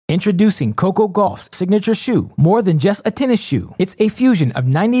Introducing Coco Gauff's signature shoe, more than just a tennis shoe. It's a fusion of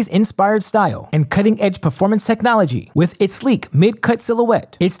 90s-inspired style and cutting-edge performance technology. With its sleek mid-cut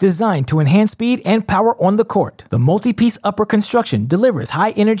silhouette, it's designed to enhance speed and power on the court. The multi-piece upper construction delivers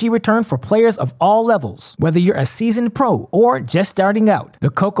high-energy return for players of all levels. Whether you're a seasoned pro or just starting out, the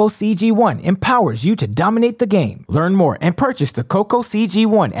Coco CG1 empowers you to dominate the game. Learn more and purchase the Coco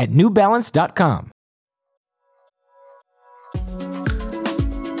CG1 at NewBalance.com.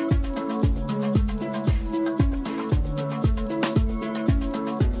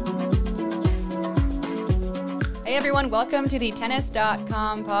 Hey everyone, welcome to the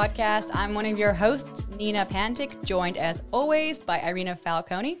Tennis.com podcast. I'm one of your hosts, Nina Pantic, joined as always by Irina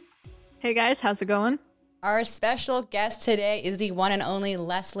Falcone. Hey guys, how's it going? Our special guest today is the one and only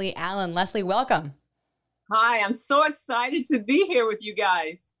Leslie Allen. Leslie, welcome. Hi, I'm so excited to be here with you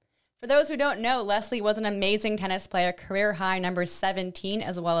guys. For those who don't know, Leslie was an amazing tennis player, career high number 17,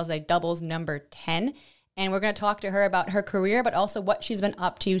 as well as a doubles number 10. And we're going to talk to her about her career, but also what she's been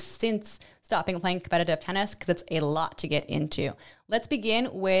up to since stopping playing competitive tennis, because it's a lot to get into. Let's begin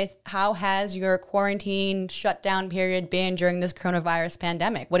with, how has your quarantine shutdown period been during this coronavirus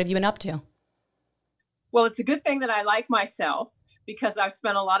pandemic? What have you been up to? Well, it's a good thing that I like myself, because I've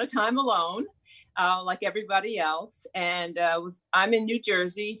spent a lot of time alone, like everybody else. And I'm in New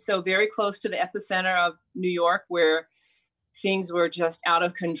Jersey, so very close to the epicenter of New York, where things were just out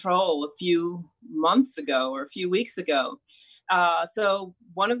of control a few months ago or a few weeks ago. So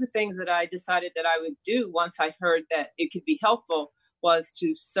one of the things that I decided that I would do once I heard that it could be helpful was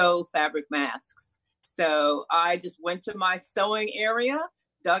to sew fabric masks. So I just went to my sewing area,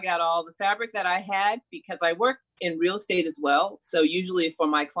 dug out all the fabric that I had, because I work in real estate as well. So usually for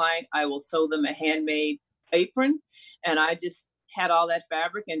my client, I will sew them a handmade apron, and I just had all that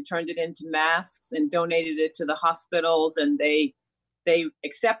fabric and turned it into masks and donated it to the hospitals, and they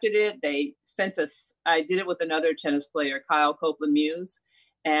accepted it. They sent us, I did it with another tennis player, Kyle Copeland Muse.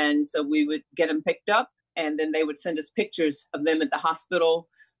 And so we would get them picked up, and then they would send us pictures of them at the hospital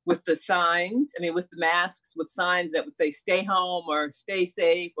with the signs, with the masks, with signs that would say, stay home or stay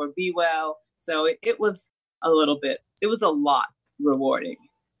safe or be well. So it was a lot rewarding.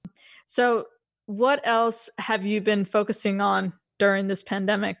 So what else have you been focusing on during this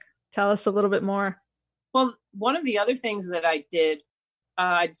pandemic? Tell us a little bit more. Well, one of the other things that I did,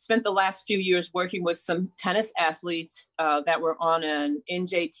 I spent the last few years working with some tennis athletes that were on an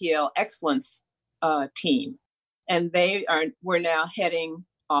NJTL Excellence team, and were now heading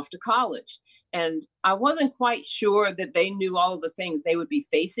off to college. And I wasn't quite sure that they knew all of the things they would be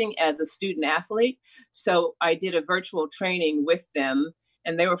facing as a student athlete. So I did a virtual training with them,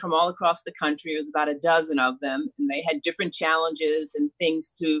 and they were from all across the country. It was about a dozen of them, and they had different challenges and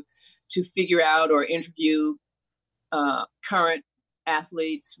things to figure out or interview current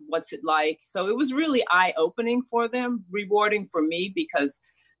athletes. What's it like? So it was really eye-opening for them, rewarding for me, because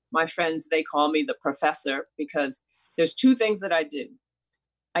my friends, they call me the professor, because there's two things that I do.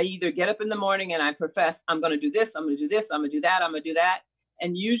 I either get up in the morning and I profess, I'm going to do this, I'm going to do this, I'm going to do that, I'm going to do that.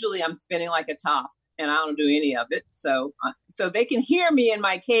 And usually I'm spinning like a top, and I don't do any of it. So they can hear me in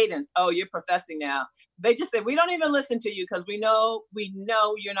my cadence. Oh, you're professing now. They just say, we don't even listen to you, because we know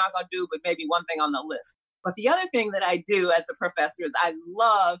you're not going to do but maybe one thing on the list. But the other thing that I do as a professor is I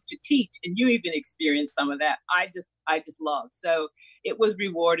love to teach, and you even experience some of that. I just love. So it was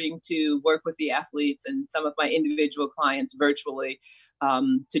rewarding to work with the athletes and some of my individual clients virtually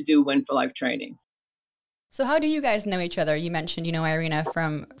to do Win for Life training. So how do you guys know each other? You mentioned, Irina,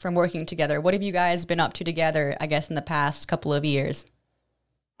 from working together. What have you guys been up to together, I guess, in the past couple of years?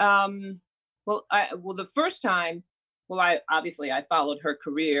 The first time, I followed her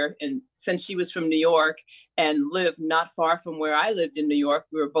career, and since she was from New York and lived not far from where I lived in New York,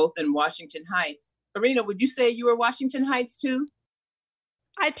 we were both in Washington Heights. Irina, would you say you were Washington Heights too?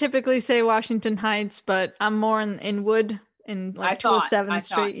 I typically say Washington Heights, but I'm more in Wood, in like 207th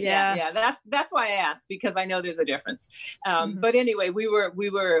Street. Yeah. That's why I asked, because I know there's a difference. But anyway, we were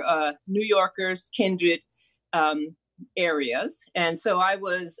New Yorkers, kindred areas. And so I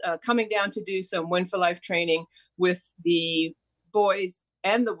was coming down to do some Win for Life training with the boys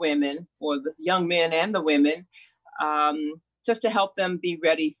and the women, or the young men and the women, just to help them be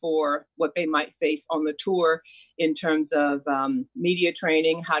ready for what they might face on the tour in terms of media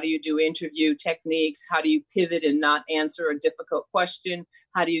training. How do you do interview techniques? How do you pivot and not answer a difficult question?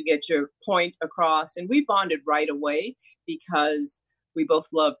 How do you get your point across? And we bonded right away, because we both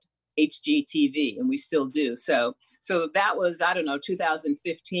loved HGTV, and we still do. So that was,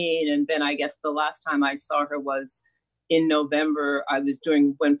 2015. And then I guess the last time I saw her was in November. I was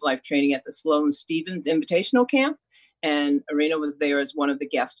doing Win for Life training at the Sloane Stephens Invitational Camp. and Irina was there as one of the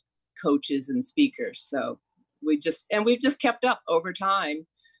guest coaches and speakers. So we've just kept up over time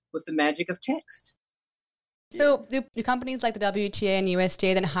with the magic of text. So do companies like the WTA and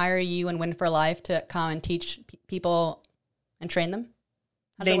USTA then hire you and Win for Life to come and teach people and train them?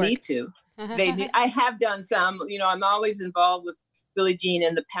 They need to. I have done some. I'm always involved with Billie Jean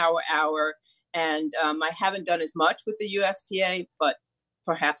in the Power Hour, and I haven't done as much with the USTA, but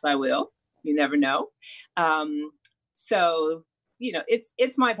perhaps I will. You never know. So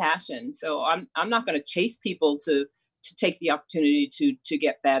it's my passion. So I'm not going to chase people to take the opportunity to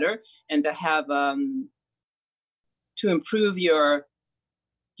get better and to have to improve your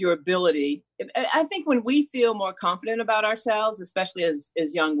ability. I think when we feel more confident about ourselves, especially as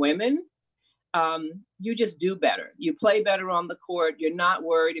young women, you just do better. You play better on the court. You're not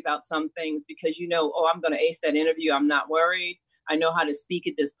worried about some things because I'm going to ace that interview. I'm not worried. I know how to speak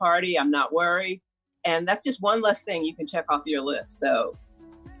at this party. I'm not worried. And that's just one less thing you can check off your list. So,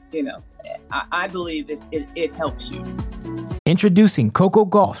 I believe it helps you. Introducing Coco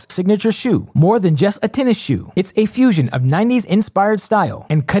Gauff's signature shoe. More than just a tennis shoe, it's a fusion of 90s inspired style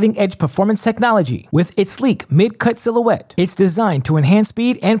and cutting-edge performance technology. With its sleek mid-cut silhouette, it's designed to enhance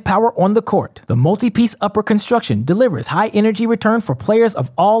speed and power on the court. The multi-piece upper construction delivers high-energy return for players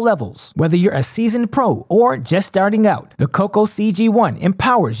of all levels. Whether you're a seasoned pro or just starting out, the Coco CG1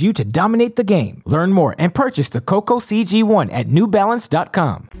 empowers you to dominate the game. Learn more and purchase the Coco CG1 at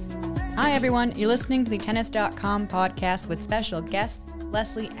NewBalance.com. Hi, everyone. You're listening to the Tennis.com podcast with special guest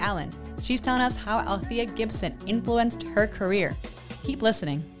Leslie Allen. She's telling us how Althea Gibson influenced her career. Keep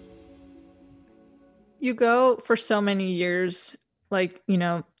listening. You go for so many years,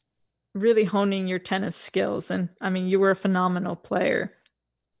 really honing your tennis skills. And you were a phenomenal player.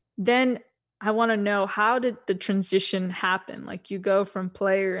 Then I want to know, how did the transition happen? You go from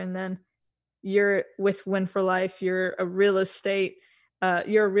player and then you're with Win for Life, you're a real estate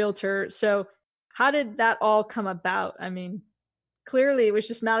you're a realtor. So how did that all come about? Clearly it was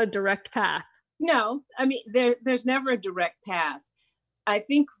just not a direct path. No, there's never a direct path. I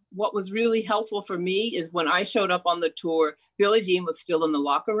think what was really helpful for me is when I showed up on the tour, Billie Jean was still in the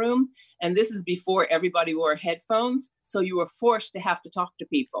locker room. And this is before everybody wore headphones. So you were forced to have to talk to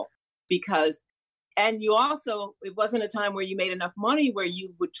people and you also, it wasn't a time where you made enough money where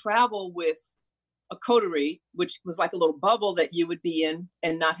you would travel with a coterie, which was like a little bubble that you would be in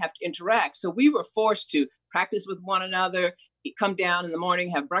and not have to interact. So we were forced to practice with one another, come down in the morning,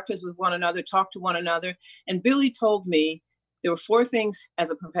 have breakfast with one another, talk to one another. And Billie told me there were 4 things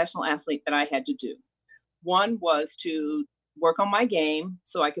as a professional athlete that I had to do. One was to work on my game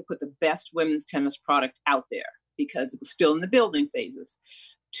so I could put the best women's tennis product out there because it was still in the building phases.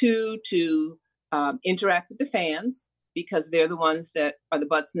 2, to interact with the fans because they're the ones that are the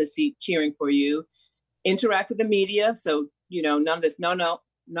butts in the seat cheering for you. Interact with the media. So, none of this, no,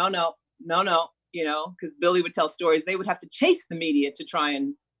 because Billie would tell stories. They would have to chase the media to try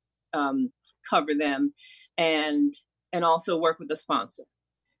and cover them and also work with the sponsor.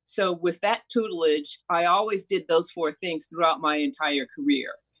 So with that tutelage, I always did those 4 things throughout my entire career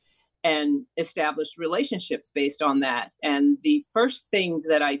and established relationships based on that. And the first things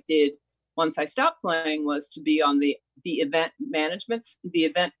that I did once I stopped playing was to be on the event management, the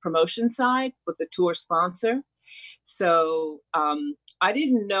event promotion side with the tour sponsor. So I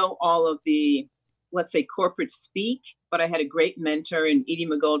didn't know all of the, let's say, corporate speak, but I had a great mentor in Edie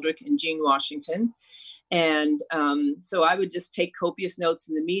McGoldrick and Jean Washington. And so I would just take copious notes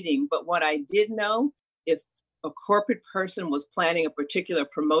in the meeting. But what I did know, if a corporate person was planning a particular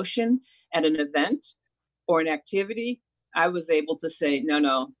promotion at an event or an activity, I was able to say,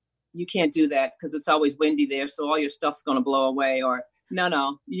 no, you can't do that because it's always windy there. So all your stuff's going to blow away. Or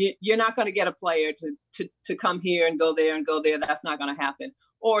no, you're not going to get a player to come here and go there and go there. That's not going to happen.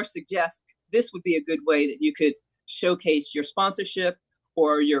 Or suggest this would be a good way that you could showcase your sponsorship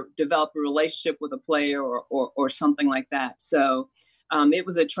or develop a relationship with a player or something like that. So it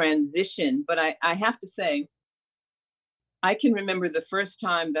was a transition. But I have to say, I can remember the first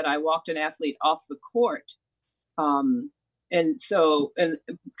time that I walked an athlete off the court. And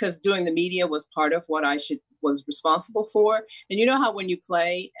because doing the media was part of what I was responsible for. And you know how when you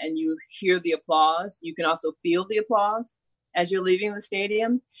play and you hear the applause, you can also feel the applause as you're leaving the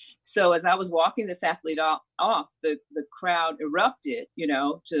stadium. So as I was walking this athlete off, the crowd erupted,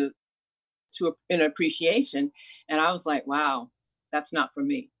 to an appreciation. And I was like, wow, that's not for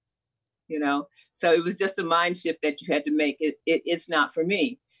me, So it was just a mind shift that you had to make. It's not for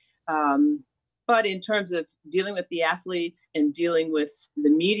me. But in terms of dealing with the athletes and dealing with the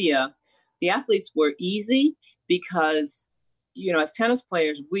media, the athletes were easy because, as tennis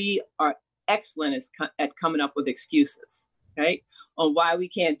players, we are excellent at coming up with excuses, right? On why we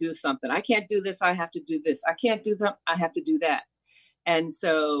can't do something. I can't do this. I have to do this. I can't do that. I have to do that. And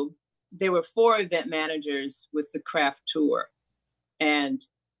so there were 4 event managers with the craft tour. And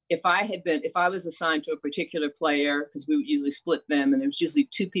if I was assigned to a particular player, because we would usually split them, and there was usually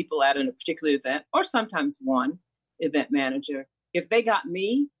 2 people at a particular event, or sometimes 1 event manager. If they got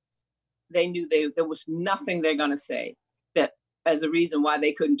me, they knew there was nothing they're going to say that as a reason why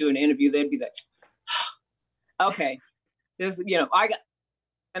they couldn't do an interview. They'd be like, okay, this,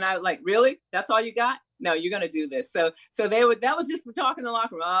 and I was like, really? That's all you got? No, you're going to do this. So that was just the talk in the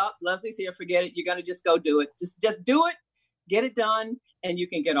locker room. Oh, Leslie's here. Forget it. You're going to just go do it. Just do it, get it done, and you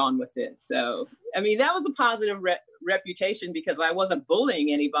can get on with it. So, I mean, that was a positive reputation because I wasn't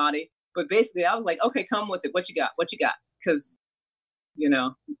bullying anybody, but basically I was like, okay, come with it. What you got? Because,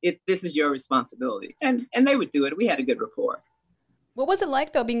 this is your responsibility. And they would do it. We had a good rapport. What was it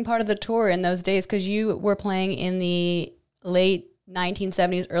like, though, being part of the tour in those days? Because you were playing in the late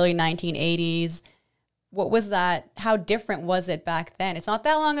 1970s, early 1980s. What was that? How different was it back then? It's not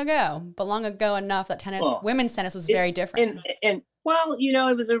that long ago, but long ago enough that women's tennis was very different. Well,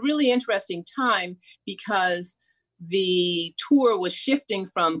 it was a really interesting time because the tour was shifting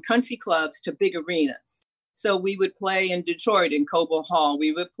from country clubs to big arenas. So we would play in Detroit in Cobo Hall.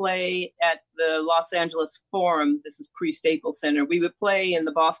 We would play at the Los Angeles Forum. This is pre-Staples Center. We would play in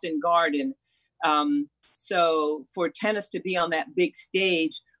the Boston Garden. So for tennis to be on that big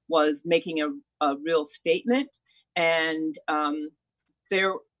stage was making a real statement. And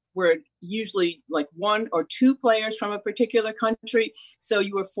there were usually like 1 or 2 players from a particular country. So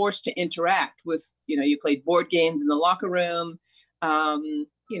you were forced to interact with, you played board games in the locker room.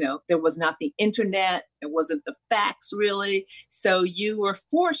 There was not the internet. It wasn't the fax really. So you were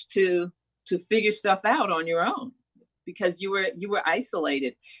forced to figure stuff out on your own because you were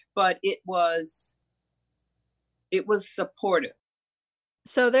isolated, but it was supportive.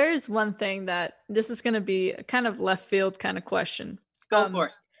 So there is one thing that this is going to be a kind of left field kind of question. Go for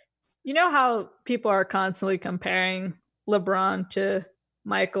it. You know how people are constantly comparing LeBron to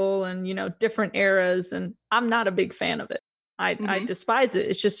Michael and, different eras, and I'm not a big fan of it. I despise it.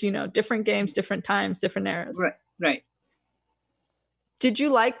 It's just, different games, different times, different eras. Right. Did you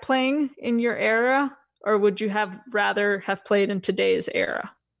like playing in your era, or would you rather have played in today's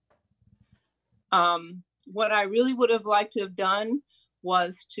era? What I really would have liked to have done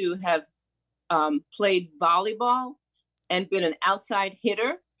was to have played volleyball and been an outside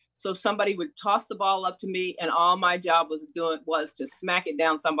hitter. So somebody would toss the ball up to me, and all my job was to smack it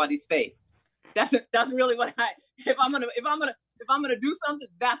down somebody's face. That's really what if I'm gonna do something,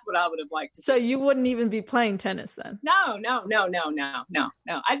 that's what I would have liked to. So you wouldn't even be playing tennis then? No.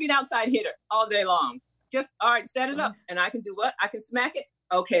 I'd be an outside hitter all day long. Just, all right, set it up, and I can do what? I can smack it.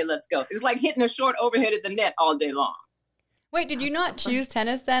 Okay, let's go. It's like hitting a short overhead at the net all day long. Wait, did you not choose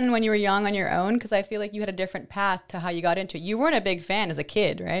tennis then when you were young on your own? Because I feel like you had a different path to how you got into it. You weren't a big fan as a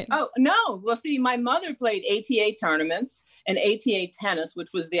kid, right? Oh, no. Well, see, my mother played ATA tournaments and ATA tennis, which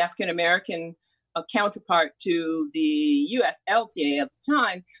was the African-American counterpart to the US LTA at the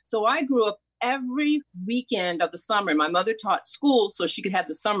time. So I grew up every weekend of the summer. My mother taught school so she could have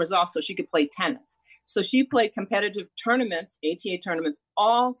the summers off so she could play tennis. So she played competitive tournaments, ATA tournaments,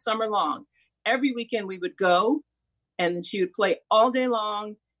 all summer long. Every weekend we would go, and then she would play all day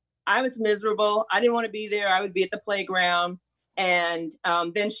long. I was miserable. I didn't want to be there. I would be at the playground. And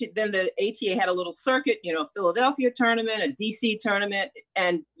then the ATA had a little circuit, Philadelphia tournament, a DC tournament,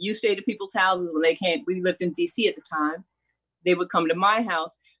 and you stayed at people's houses when they came. We lived in DC at the time. They would come to my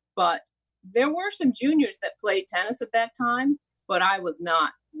house. But there were some juniors that played tennis at that time, but I was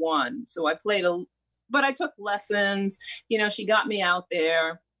not one. So I played but I took lessons. She got me out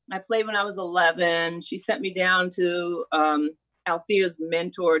there. I played when I was 11. She sent me down to Althea's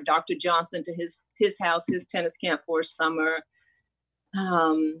mentor, Dr. Johnson, to his house, his tennis camp for a summer.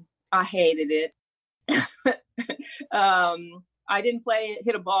 I hated it. I didn't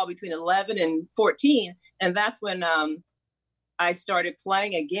hit a ball between 11 and 14. And that's when I started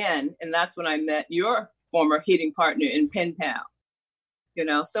playing again. And that's when I met your former hitting partner in Pen Pal.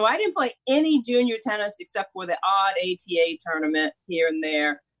 So I didn't play any junior tennis except for the odd ATA tournament here and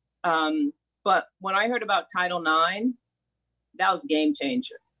there. But when I heard about Title IX, that was a game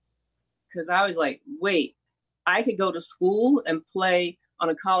changer. Because I was like, wait, I could go to school and play on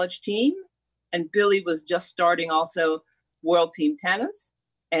a college team. And Billy was just starting also World Team Tennis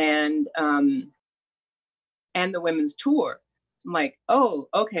and the women's tour. I'm like, oh,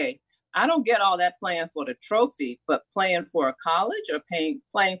 okay. I don't get all that playing for the trophy, but playing for a college or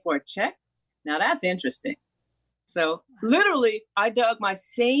playing for a check. Now that's interesting. So literally, I dug my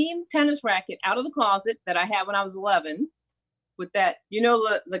same tennis racket out of the closet that I had when I was 11 with that,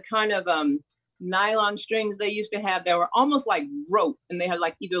 the kind of nylon strings they used to have that were almost like rope, and they had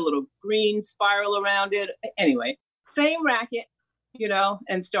like either a little green spiral around it. Anyway, same racket,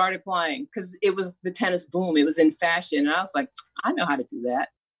 and started playing because it was the tennis boom. It was in fashion. And I was like, I know how to do that.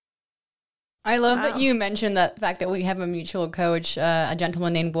 I love that you mentioned that fact that we have a mutual coach, a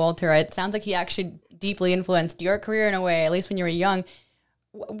gentleman named Walter. It sounds like he actually deeply influenced your career in a way, at least when you were young.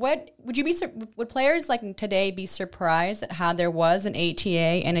 What would players like today be surprised at how there was an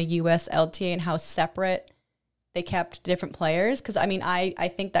ATA and a US LTA and how separate they kept different players? Because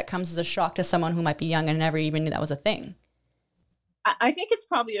I think that comes as a shock to someone who might be young and never even knew that was a thing. I think it's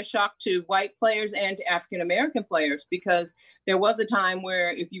probably a shock to white players and to African-American players, because there was a time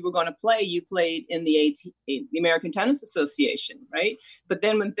where if you were going to play, you played in the American Tennis Association, right? But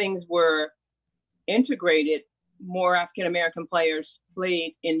then when things were integrated, more African-American players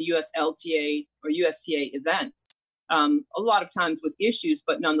played in USLTA or USTA events, a lot of times with issues,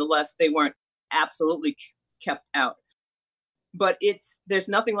 but nonetheless, they weren't absolutely kept out. But there's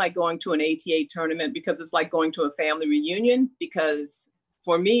nothing like going to an ATA tournament, because it's like going to a family reunion, because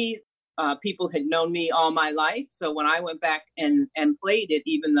for me, people had known me all my life. So when I went back and played it,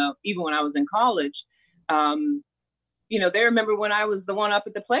 even when I was in college, they remember when I was the one up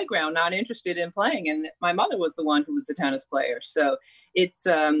at the playground, not interested in playing. And my mother was the one who was the tennis player. So it's,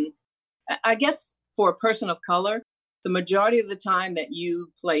 I guess for a person of color, the majority of the time that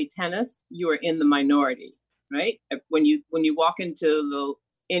you play tennis, you are in the minority. Right? When you walk into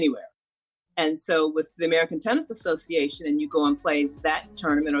anywhere. And so with the American Tennis Association and you go and play that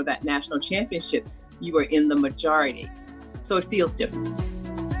tournament or that national championship, you are in the majority. So it feels different.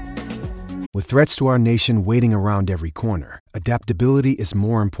 With threats to our nation waiting around every corner, adaptability is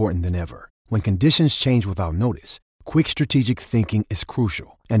more important than ever. When conditions change without notice, quick strategic thinking is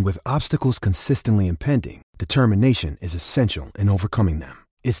crucial. And with obstacles consistently impending, determination is essential in overcoming them.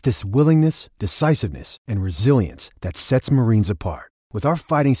 It's this willingness, decisiveness, and resilience that sets Marines apart. With our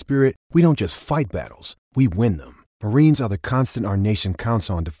fighting spirit, we don't just fight battles, we win them. Marines are the constant our nation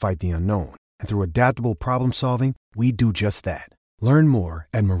counts on to fight the unknown. And through adaptable problem solving, we do just that. Learn more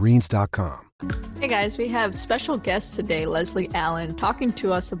at marines.com. Hey guys, we have special guest today, Leslie Allen, talking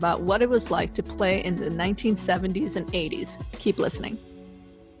to us about what it was like to play in the 1970s and 80s. Keep listening.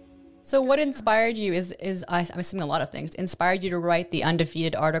 So what inspired you I'm assuming a lot of things, inspired you to write the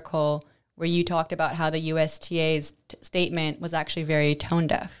Undefeated article where you talked about how the USTA's statement was actually very tone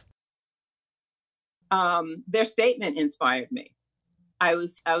deaf? Their statement inspired me. I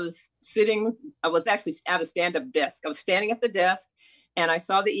was actually at a stand-up desk. I was standing at the desk and I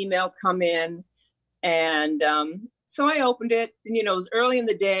saw the email come in, and so I opened it, and it was early in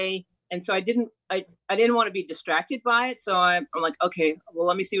the day. And so I didn't want to be distracted by it. So I'm like, okay, well,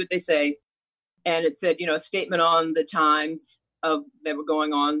 let me see what they say. And it said, a statement on the times that were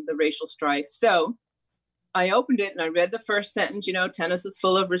going on, the racial strife. So I opened it and I read the first sentence, tennis is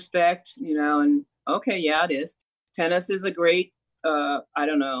full of respect, and okay, yeah, it is. Tennis is a great, it's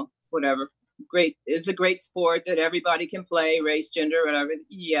a great sport that everybody can play, race, gender, whatever.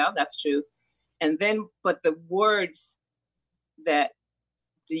 Yeah, that's true. And then, but the words that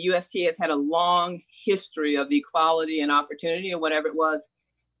the USTA has had a long history of equality and opportunity, or whatever it was,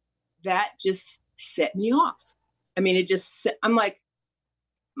 that just set me off. I'm like,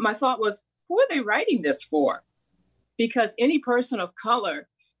 my thought was, who are they writing this for? Because any person of color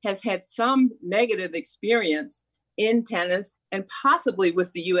has had some negative experience in tennis and possibly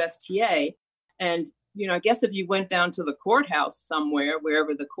with the USTA. And, I guess if you went down to the courthouse somewhere,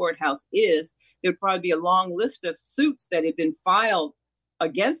 wherever the courthouse is, there'd probably be a long list of suits that had been filed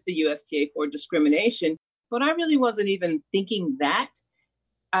against the USTA for discrimination. But I really wasn't even thinking that.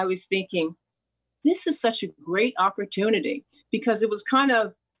 I was thinking, this is such a great opportunity, because it was kind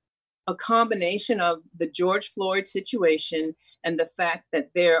of a combination of the George Floyd situation and the fact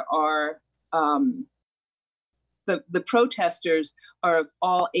that there are the protesters are of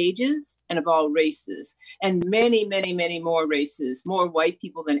all ages and of all races, and many, many, many more races, more white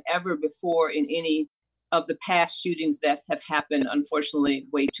people than ever before in any of the past shootings that have happened, unfortunately,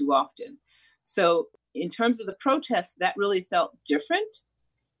 way too often. So in terms of the protests, that really felt different.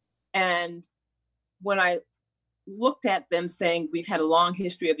 And when I looked at them saying, we've had a long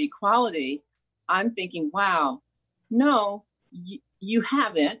history of equality, I'm thinking, wow, no, you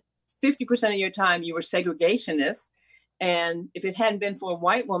haven't. 50% of your time you were segregationists. And if it hadn't been for a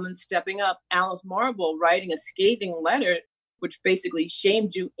white woman stepping up, Alice Marble writing a scathing letter, which basically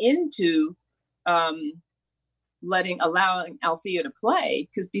shamed you into allowing Althea to play,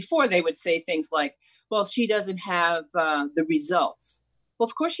 because before they would say things like, well, she doesn't have the results. Well,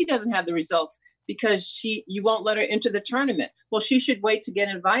 of course she doesn't have the results because you won't let her into the tournament. Well, she should wait to get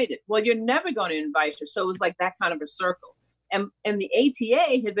invited. Well, you're never going to invite her. So it was like that kind of a circle. And the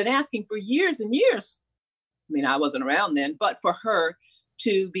ATA had been asking for years and years. I mean, I wasn't around then, but for her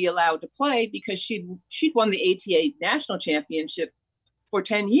to be allowed to play because she'd won the ATA national championship for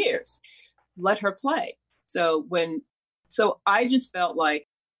 10 years. Let her play. So I just felt like,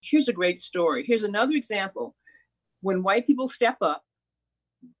 here's a great story. Here's another example. When white people step up,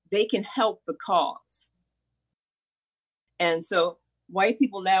 they can help the cause. And so white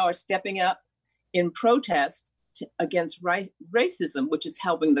people now are stepping up in protest against racism, which is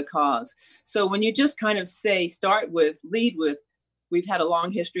helping the cause. So when you just kind of lead with, we've had a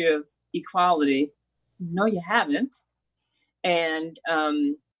long history of equality. No, you haven't. And,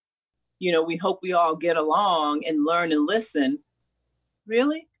 we hope we all get along and learn and listen.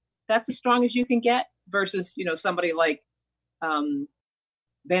 Really? That's as strong as you can get versus, somebody like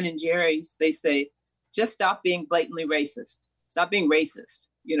Ben and Jerry's, they say, just stop being blatantly racist. Stop being racist,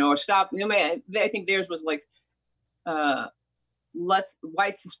 or stop. I think theirs was like,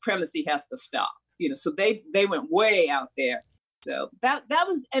 white supremacy has to stop, so they went way out there. So that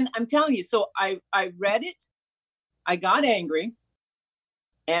was, and I'm telling you, so I read it, I got angry,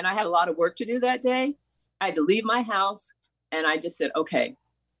 and I had a lot of work to do that day. I had to leave my house, and I just said, okay,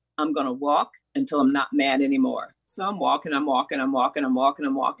 I'm going to walk until I'm not mad anymore. So I'm walking, and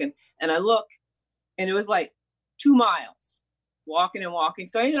I look, and it was like 2 miles, walking and walking.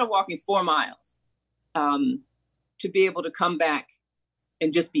 So I ended up walking 4 miles to be able to come back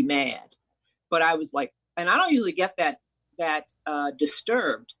and just be mad. But I was like, and I don't usually get that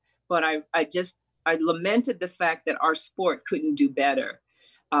disturbed, but I lamented the fact that our sport couldn't do better.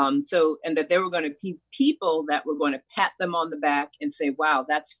 And that there were going to be people that were going to pat them on the back and say, wow,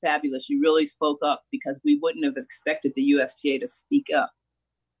 that's fabulous. You really spoke up, because we wouldn't have expected the USTA to speak up.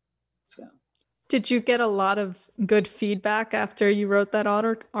 So, did you get a lot of good feedback after you wrote that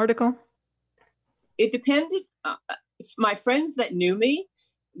article? It depended. My friends that knew me,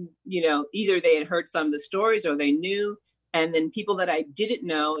 either they had heard some of the stories or they knew. And then people that I didn't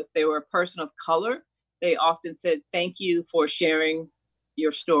know, if they were a person of color, they often said, thank you for sharing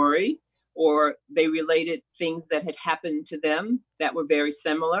your story, or they related things that had happened to them that were very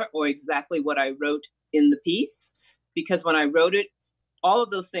similar or exactly what I wrote in the piece. Because when I wrote it, all of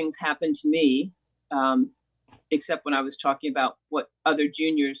those things happened to me, except when I was talking about what other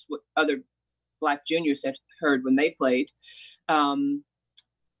Black juniors had heard when they played. But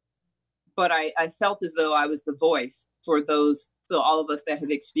I felt as though I was the voice for all of us that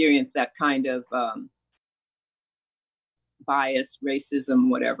have experienced that kind of bias, racism,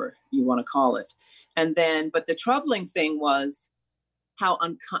 whatever you want to call it. And then, but the troubling thing was how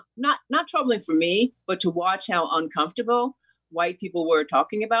not troubling for me, but to watch how uncomfortable white people were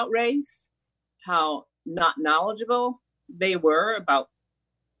talking about race, how not knowledgeable they were about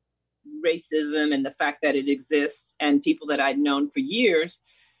racism and the fact that it exists. And people that I'd known for years,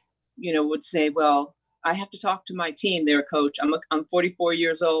 would say, well, I have to talk to my team, their coach. I'm 44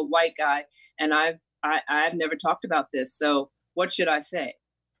 years old, white guy, and I've never talked about this. So what should I say?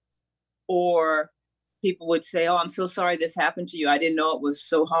 Or people would say, oh, I'm so sorry this happened to you. I didn't know it was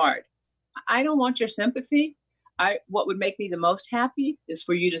so hard. I don't want your sympathy. What would make me the most happy is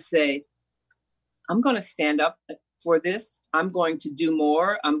for you to say, I'm going to stand up for this. I'm going to do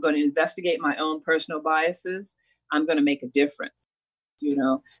more. I'm going to investigate my own personal biases. I'm going to make a difference.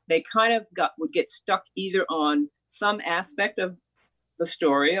 They kind of would get stuck either on some aspect of the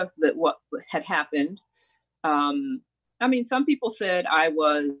story of what had happened. Some people said I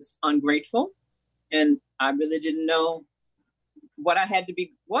was ungrateful, and I really didn't know what I had to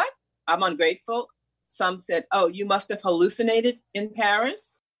be. What? I'm ungrateful. Some said, oh, you must have hallucinated in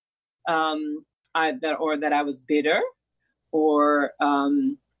Paris, that I was bitter, or, so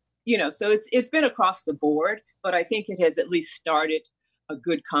it's been across the board, but I think it has at least started a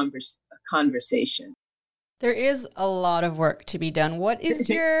good conversation. There is a lot of work to be done. What is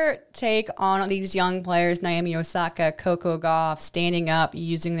your take on these young players, Naomi Osaka, Coco Gauff, standing up,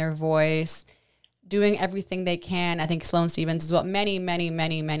 using their voice, doing everything they can? I think Sloane Stephens is what many, many,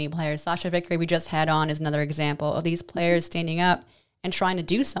 many, many players. Sasha Vickery, we just had on, is another example of these players standing up and trying to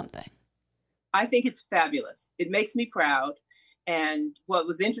do something. I think it's fabulous. It makes me proud. And what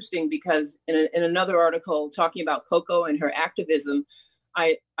was interesting, because in another article talking about Coco and her activism,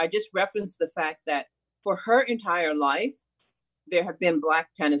 I just referenced the fact that for her entire life, there have been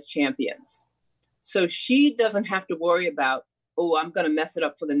Black tennis champions. So she doesn't have to worry about, oh, I'm going to mess it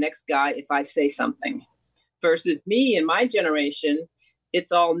up for the next guy if I say something. Versus me and my generation,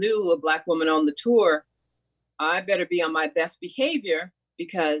 it's all new, a Black woman on the tour, I better be on my best behavior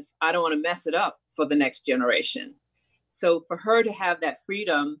because I don't want to mess it up for the next generation. So for her to have that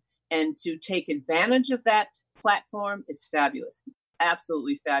freedom and to take advantage of that platform is fabulous. It's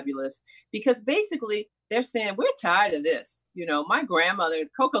absolutely fabulous, because basically they're saying, we're tired of this. You know, my grandmother,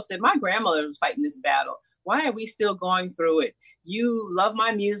 Coco said, my grandmother was fighting this battle. Why are we still going through it? You love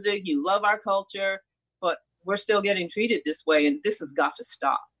my music, you love our culture, but we're still getting treated this way, and this has got to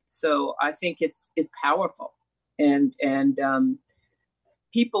stop. So I think it's powerful, and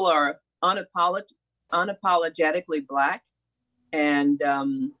people are unapologetically Black, and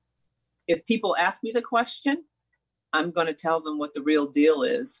if people ask me the question, I'm going to tell them what the real deal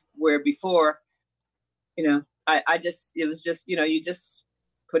is. Where before, you know, it was just, you know, you just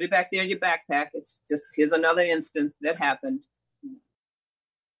put it back there in your backpack. It's just, here's another instance that happened.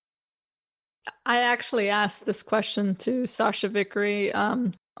 I actually asked this question to Sasha Vickery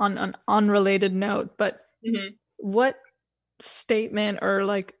on an unrelated note, but what statement, or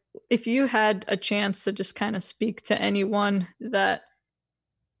like, if you had a chance to just kind of speak to anyone that,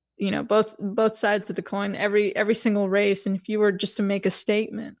 you know, both sides of the coin, every single race, and if you were just to make a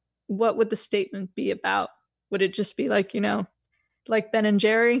statement, what would the statement be about? Would it just be like, you know, like Ben and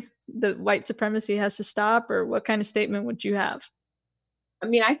Jerry, the white supremacy has to stop, or what kind of statement would you have? I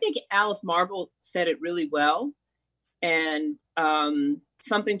mean, I think Alice Marble said it really well, and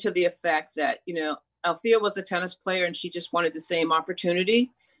something to the effect that, you know, Althea was a tennis player and she just wanted the same opportunity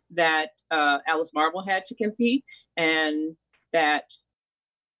that Alice Marble had to compete, and that,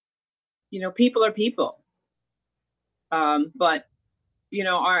 you know, people are people. But, you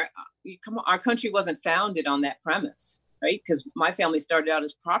know, our country wasn't founded on that premise, right? Because my family started out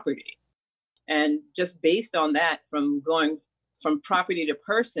as property. And just based on that, from going from property to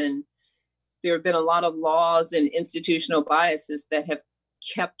person, there have been a lot of laws and institutional biases that have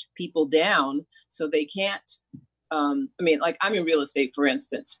kept people down, so they can't, I mean, like, I'm in real estate, for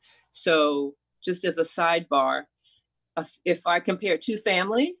instance. So just as a sidebar, if I compare two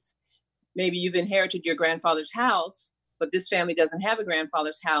families, maybe you've inherited your grandfather's house, but this family doesn't have a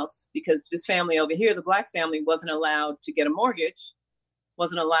grandfather's house because this family over here, the Black family, wasn't allowed to get a mortgage,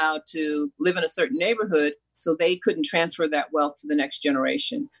 wasn't allowed to live in a certain neighborhood, so they couldn't transfer that wealth to the next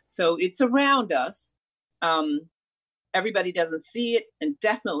generation. So it's around us. Everybody doesn't see it, and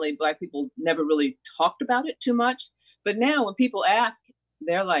definitely Black people never really talked about it too much. But now when people ask,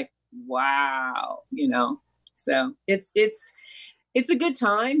 they're like, wow, you know. So it's a good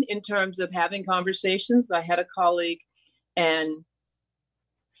time in terms of having conversations. I had a colleague, and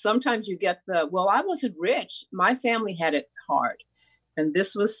sometimes you get well, I wasn't rich. My family had it hard. And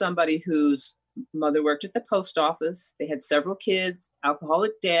this was somebody whose mother worked at the post office. They had several kids,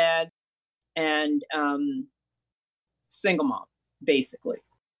 alcoholic dad, and single mom, basically.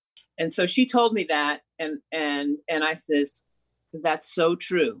 And so she told me that, and I says, that's so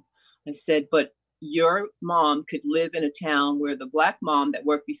true. I said, but your mom could live in a town where the Black mom that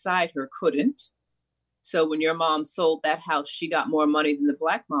worked beside her couldn't. So when your mom sold that house, she got more money than the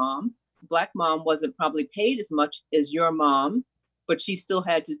Black mom. Black mom wasn't probably paid as much as your mom, but she still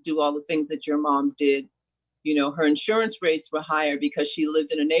had to do all the things that your mom did. You know, her insurance rates were higher because she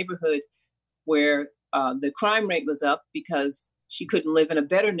lived in a neighborhood where the crime rate was up because she couldn't live in a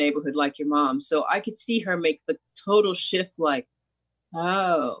better neighborhood like your mom. So I could see her make the total shift, like,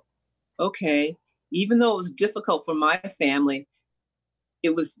 oh, okay. Even though it was difficult for my family,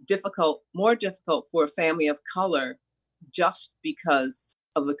 it was more difficult for a family of color just because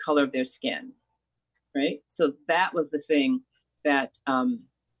of the color of their skin, right? So that was the thing that,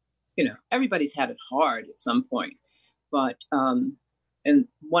 you know, everybody's had it hard at some point. But, and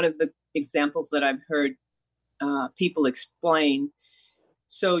one of the examples that I've heard people explain,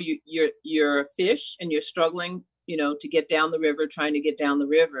 so you're a fish and you're struggling, you know, to get down the river, trying to get down the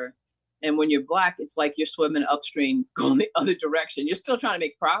river. And when you're Black, it's like you're swimming upstream, going the other direction. You're still trying to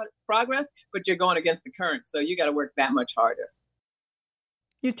make progress, but you're going against the current. So you got to work that much harder.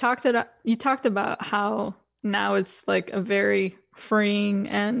 You talked about how now it's like a very freeing,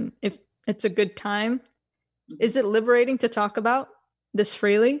 and if it's a good time. Is it liberating to talk about this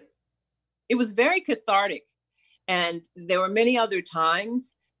freely? It was very cathartic. And there were many other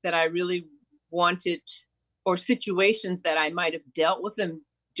times that I really wanted, or situations that I might have dealt with them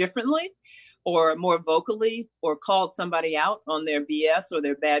differently or more vocally, or called somebody out on their BS or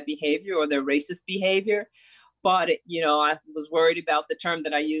their bad behavior or their racist behavior. But, you know, I was worried about the term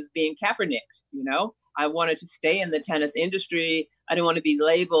that I used, being Kaepernick. You know, I wanted to stay in the tennis industry. I didn't want to be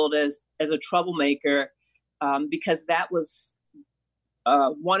labeled as a troublemaker, because that was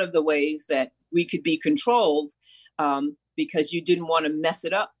one of the ways that we could be controlled, because you didn't want to mess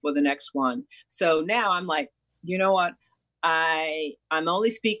it up for the next one. So now I'm like, you know what? I'm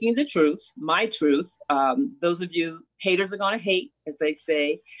only speaking the truth, my truth. Those of you haters are going to hate, as they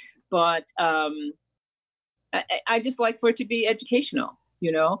say, but I just like for it to be educational,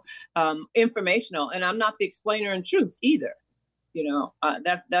 informational, and I'm not the explainer in truth either.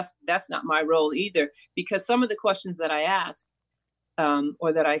 That's not my role either, because some of the questions that I ask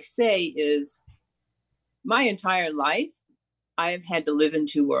or that I say is, my entire life, I have had to live in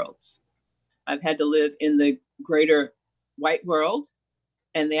two worlds. I've had to live in the greater white world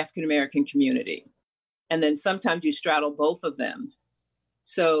and the African American community. And then sometimes you straddle both of them.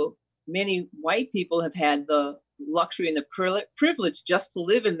 So many white people have had the luxury and the privilege just to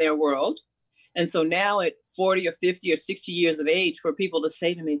live in their world. And so now at 40 or 50 or 60 years of age, for people to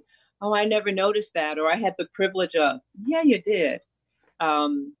say to me, oh, I never noticed that, or I had the privilege of, yeah, you did.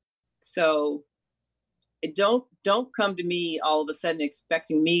 So don't come to me all of a sudden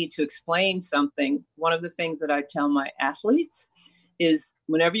expecting me to explain something. One of the things that I tell my athletes is,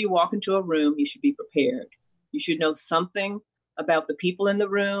 whenever you walk into a room, you should be prepared. You should know something about the people in the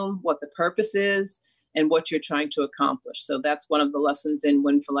room, what the purpose is, and what you're trying to accomplish. So that's one of the lessons in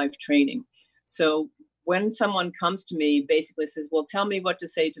Win for Life training. So when someone comes to me, basically says, well, tell me what to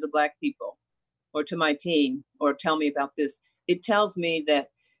say to the Black people or to my team, or tell me about this, it tells me that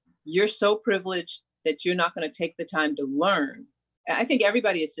you're so privileged that you're not going to take the time to learn. I think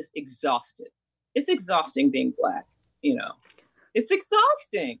everybody is just exhausted. It's exhausting being Black, It's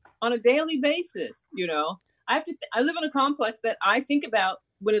exhausting on a daily basis, I live in a complex that I think about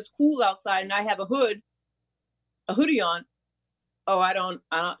when it's cool outside and I have a hoodie on. Oh, I don't,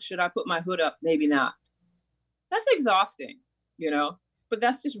 should I put my hood up? Maybe not. That's exhausting, but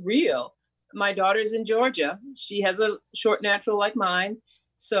that's just real. My daughter's in Georgia. She has a short natural like mine.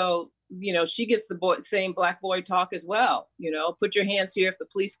 So, she gets the same Black boy talk as well. Put your hands here. If the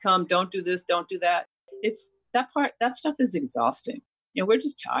police come, don't do this, don't do that. It's that stuff is exhausting. We're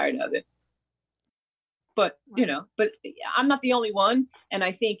just tired of it. But, but I'm not the only one. And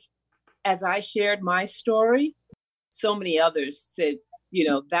I think as I shared my story, so many others said,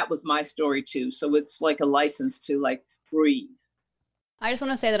 that was my story too. So it's like a license to breathe. I just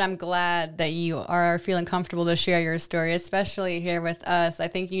want to say that I'm glad that you are feeling comfortable to share your story, especially here with us. I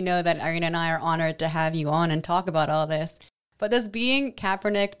think that Irina and I are honored to have you on and talk about all this. But this being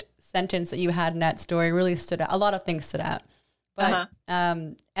Kaepernick sentence that you had in that story really stood out. A lot of things stood out. But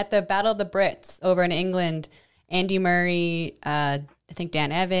at the Battle of the Brits over in England, Andy Murray, I think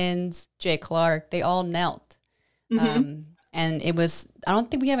Dan Evans, Jay Clark, they all knelt. Mm-hmm. And it was, I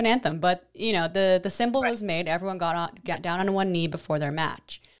don't think we have an anthem, but the symbol was made. Everyone got down on one knee before their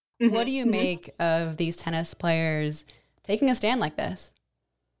match. Mm-hmm. What do you make of these tennis players taking a stand like this?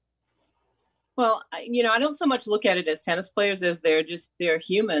 Well, I don't so much look at it as tennis players as they're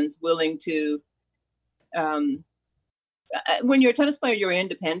humans willing to, when you're a tennis player, you're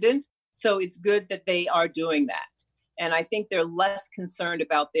independent. So it's good that they are doing that. And I think they're less concerned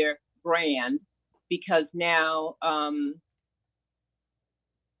about their brand because now,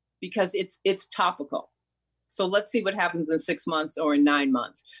 because it's topical. So let's see what happens in 6 months or in 9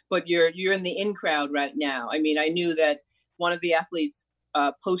 months. But you're in the in crowd right now. I mean, I knew that one of the athletes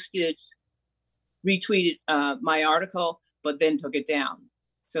retweeted my article, but then took it down.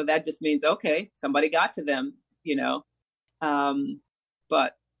 So that just means, okay, somebody got to them,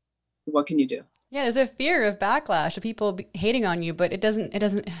 but what can you do? Yeah, there's a fear of backlash of people hating on you, but it doesn't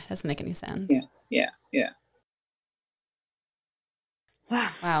make any sense. Yeah.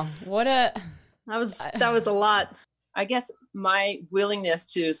 Wow. That was a lot. I guess my willingness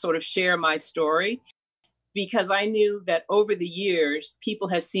to sort of share my story, because I knew that over the years, people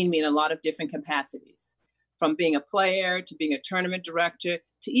have seen me in a lot of different capacities, from being a player to being a tournament director,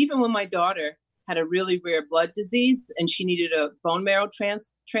 to even when my daughter had a really rare blood disease and she needed a bone marrow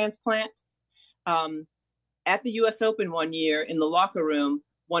transplant. At the US Open one year in the locker room,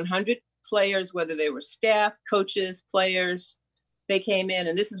 100 players, whether they were staff, coaches, players, they came in,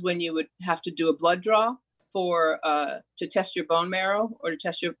 and this is when you would have to do a blood draw to test your bone marrow or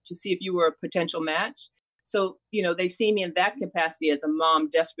to see if you were a potential match. So, they've seen me in that capacity as a mom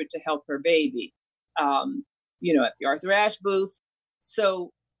desperate to help her baby, at the Arthur Ashe booth.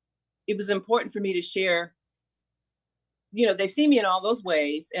 So it was important for me to share, they've seen me in all those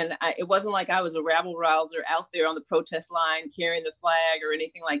ways. And it wasn't like I was a rabble rouser out there on the protest line carrying the flag or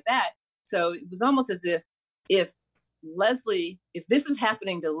anything like that. So it was almost as if this is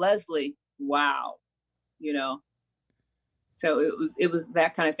happening to Leslie, wow, so it was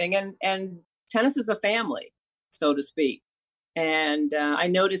that kind of thing. And tennis is a family, so to speak. And I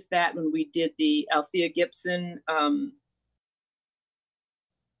noticed that when we did the Althea Gibson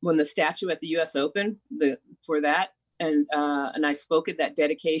won the statue at the U.S. Open for that. And I spoke at that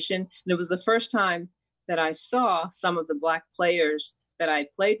dedication. And it was the first time that I saw some of the Black players that I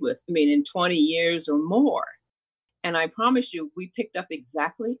played with, I mean, in 20 years or more. And I promise you, we picked up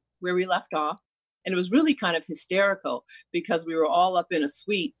exactly where we left off. And it was really kind of hysterical because we were all up in a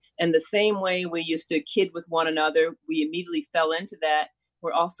suite. And the same way we used to kid with one another, we immediately fell into that.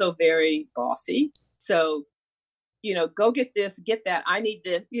 We're also very bossy. So, you know, go get this, get that. I need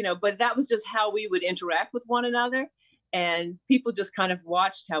this, you know, but that was just how we would interact with one another. And people just kind of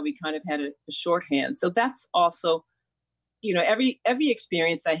watched how we kind of had a shorthand. So that's also, you know, every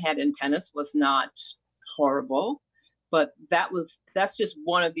experience I had in tennis was not horrible, but that's just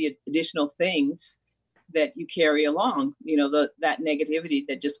one of the additional things that you carry along, you know, that negativity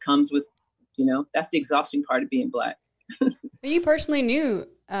that just comes with, you know, that's the exhausting part of being Black. You personally knew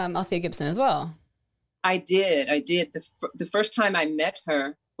Althea Gibson as well. I did. The first time I met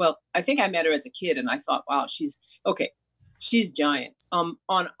her, well, I think I met her as a kid and I thought, wow, she's giant. On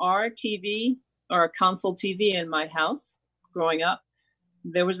our TV, or console TV in my house growing up,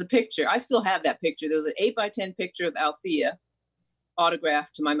 there was a picture. I still have that picture. There was an 8x10 picture of Althea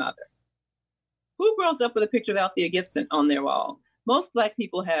autographed to my mother. Who grows up with a picture of Althea Gibson on their wall? Most Black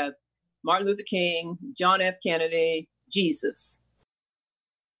people have Martin Luther King, John F. Kennedy, Jesus.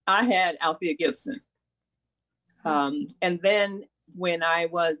 I had Althea Gibson. And then when I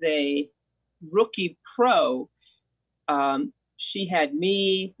was a rookie pro, she had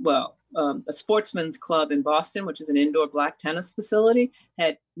me, a sportsman's club in Boston, which is an indoor Black tennis facility,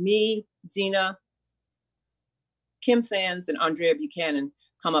 had me, Zena, Kim Sands, and Andrea Buchanan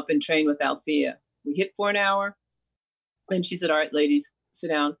come up and train with Althea. We hit for an hour. And she said, all right, ladies, sit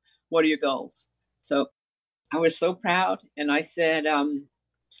down. What are your goals? So I was so proud. And I said,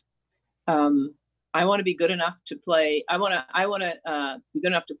 I want to be good enough to play. I want to be good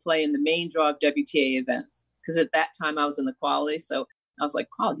enough to play in the main draw of WTA events. Because at that time I was in the quali. So I was like,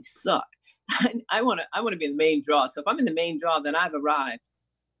 qualities suck. I want to be in the main draw. So if I'm in the main draw, then I've arrived.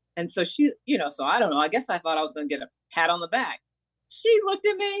 And so she, you know, so I don't know. I guess I thought I was going to get a pat on the back. She looked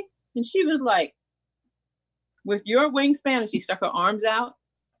at me and she was like, with your wingspan, and she stuck her arms out,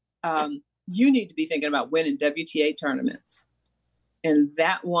 you need to be thinking about winning WTA tournaments. And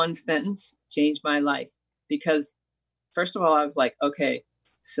that one sentence changed my life because, first of all, I was like, okay,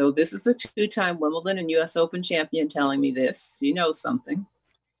 so this is a 2-time Wimbledon and US Open champion telling me this. She knows something.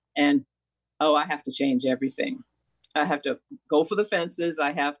 And, oh, I have to change everything. I have to go for the fences.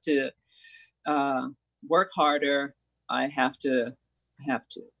 I have to work harder. I have to.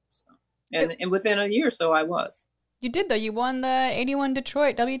 So. And within a year or so, I was. You did, though. You won the 81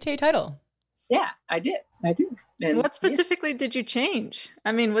 Detroit WTA title. Yeah, I did. And what specifically did you change?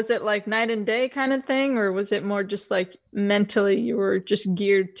 I mean, was it like night and day kind of thing, or was it more just like mentally you were just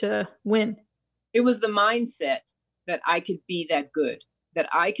geared to win? It was the mindset that I could be that good, that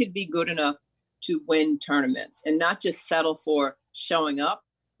I could be good enough to win tournaments and not just settle for showing up,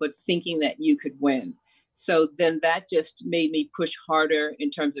 but thinking that you could win. So then that just made me push harder in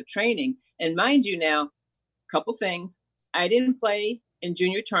terms of training. And mind you now, a couple things. I didn't play in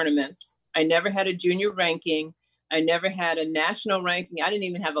junior tournaments. I never had a junior ranking. I never had a national ranking. I didn't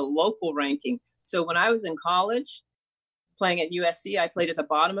even have a local ranking. So when I was in college playing at USC, I played at the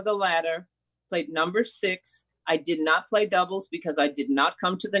bottom of the ladder, played number 6. I did not play doubles because I did not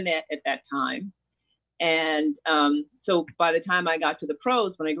come to the net at that time. And so by the time I got to the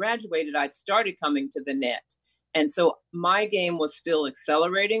pros, when I graduated, I'd started coming to the net. And so my game was still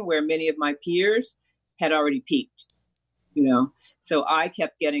accelerating where many of my peers had already peaked, you know? So I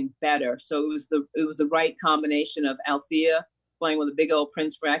kept getting better. So it was the right combination of Althea playing with a big old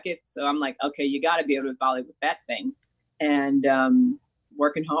Prince racket. So I'm like, okay, you got to be able to volley with that thing, and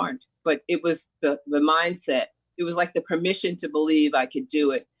working hard. But it was the mindset. It was like the permission to believe I could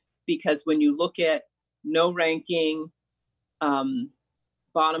do it, because when you look at no ranking, bottom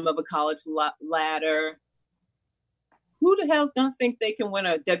of a college ladder, who the hell's gonna think they can win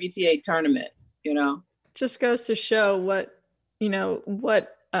a WTA tournament? You know, just goes to show what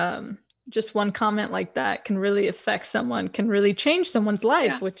just one comment like that can really affect someone, can really change someone's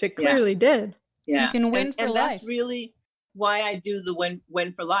life, which it clearly did. Yeah, you can win for life. That's really why I do the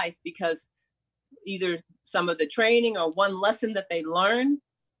win for life, because either some of the training or one lesson that they learn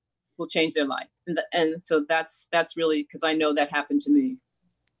will change their life. And so that's really, because I know that happened to me.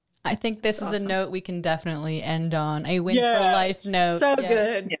 I think this is a note we can definitely end on, a win for life note. So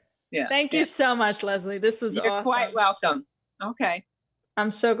good. Yeah. Thank you so much, Leslie. This was You're awesome. Quite welcome. Okay.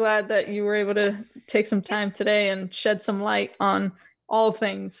 I'm so glad that you were able to take some time today and shed some light on all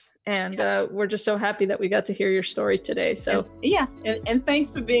things. And we're just so happy that we got to hear your story today. So and thanks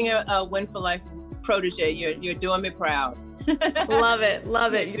for being a Win for Life protege. You're doing me proud. Love it.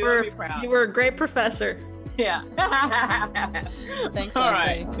 You were a great professor. Yeah. Thanks, all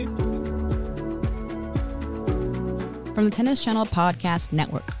Leslie. right. From the Tennis Channel Podcast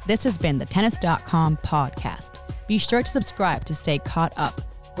Network, this has been the Tennis.com podcast. Be sure to subscribe to stay caught up.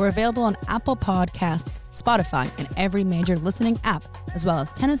 We're available on Apple Podcasts, Spotify, and every major listening app, as well as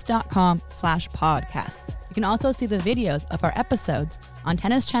tennis.com/podcasts. You can also see the videos of our episodes on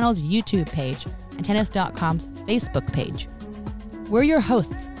Tennis Channel's YouTube page and Tennis.com's Facebook page. We're your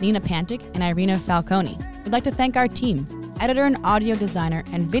hosts, Nina Pantic and Irina Falcone. We'd like to thank our team, editor and audio designer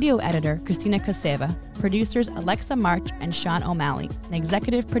and video editor Christina Kaseva, producers Alexa March and Sean O'Malley, and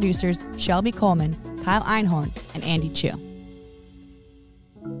executive producers Shelby Coleman, Kyle Einhorn, and Andy Chu.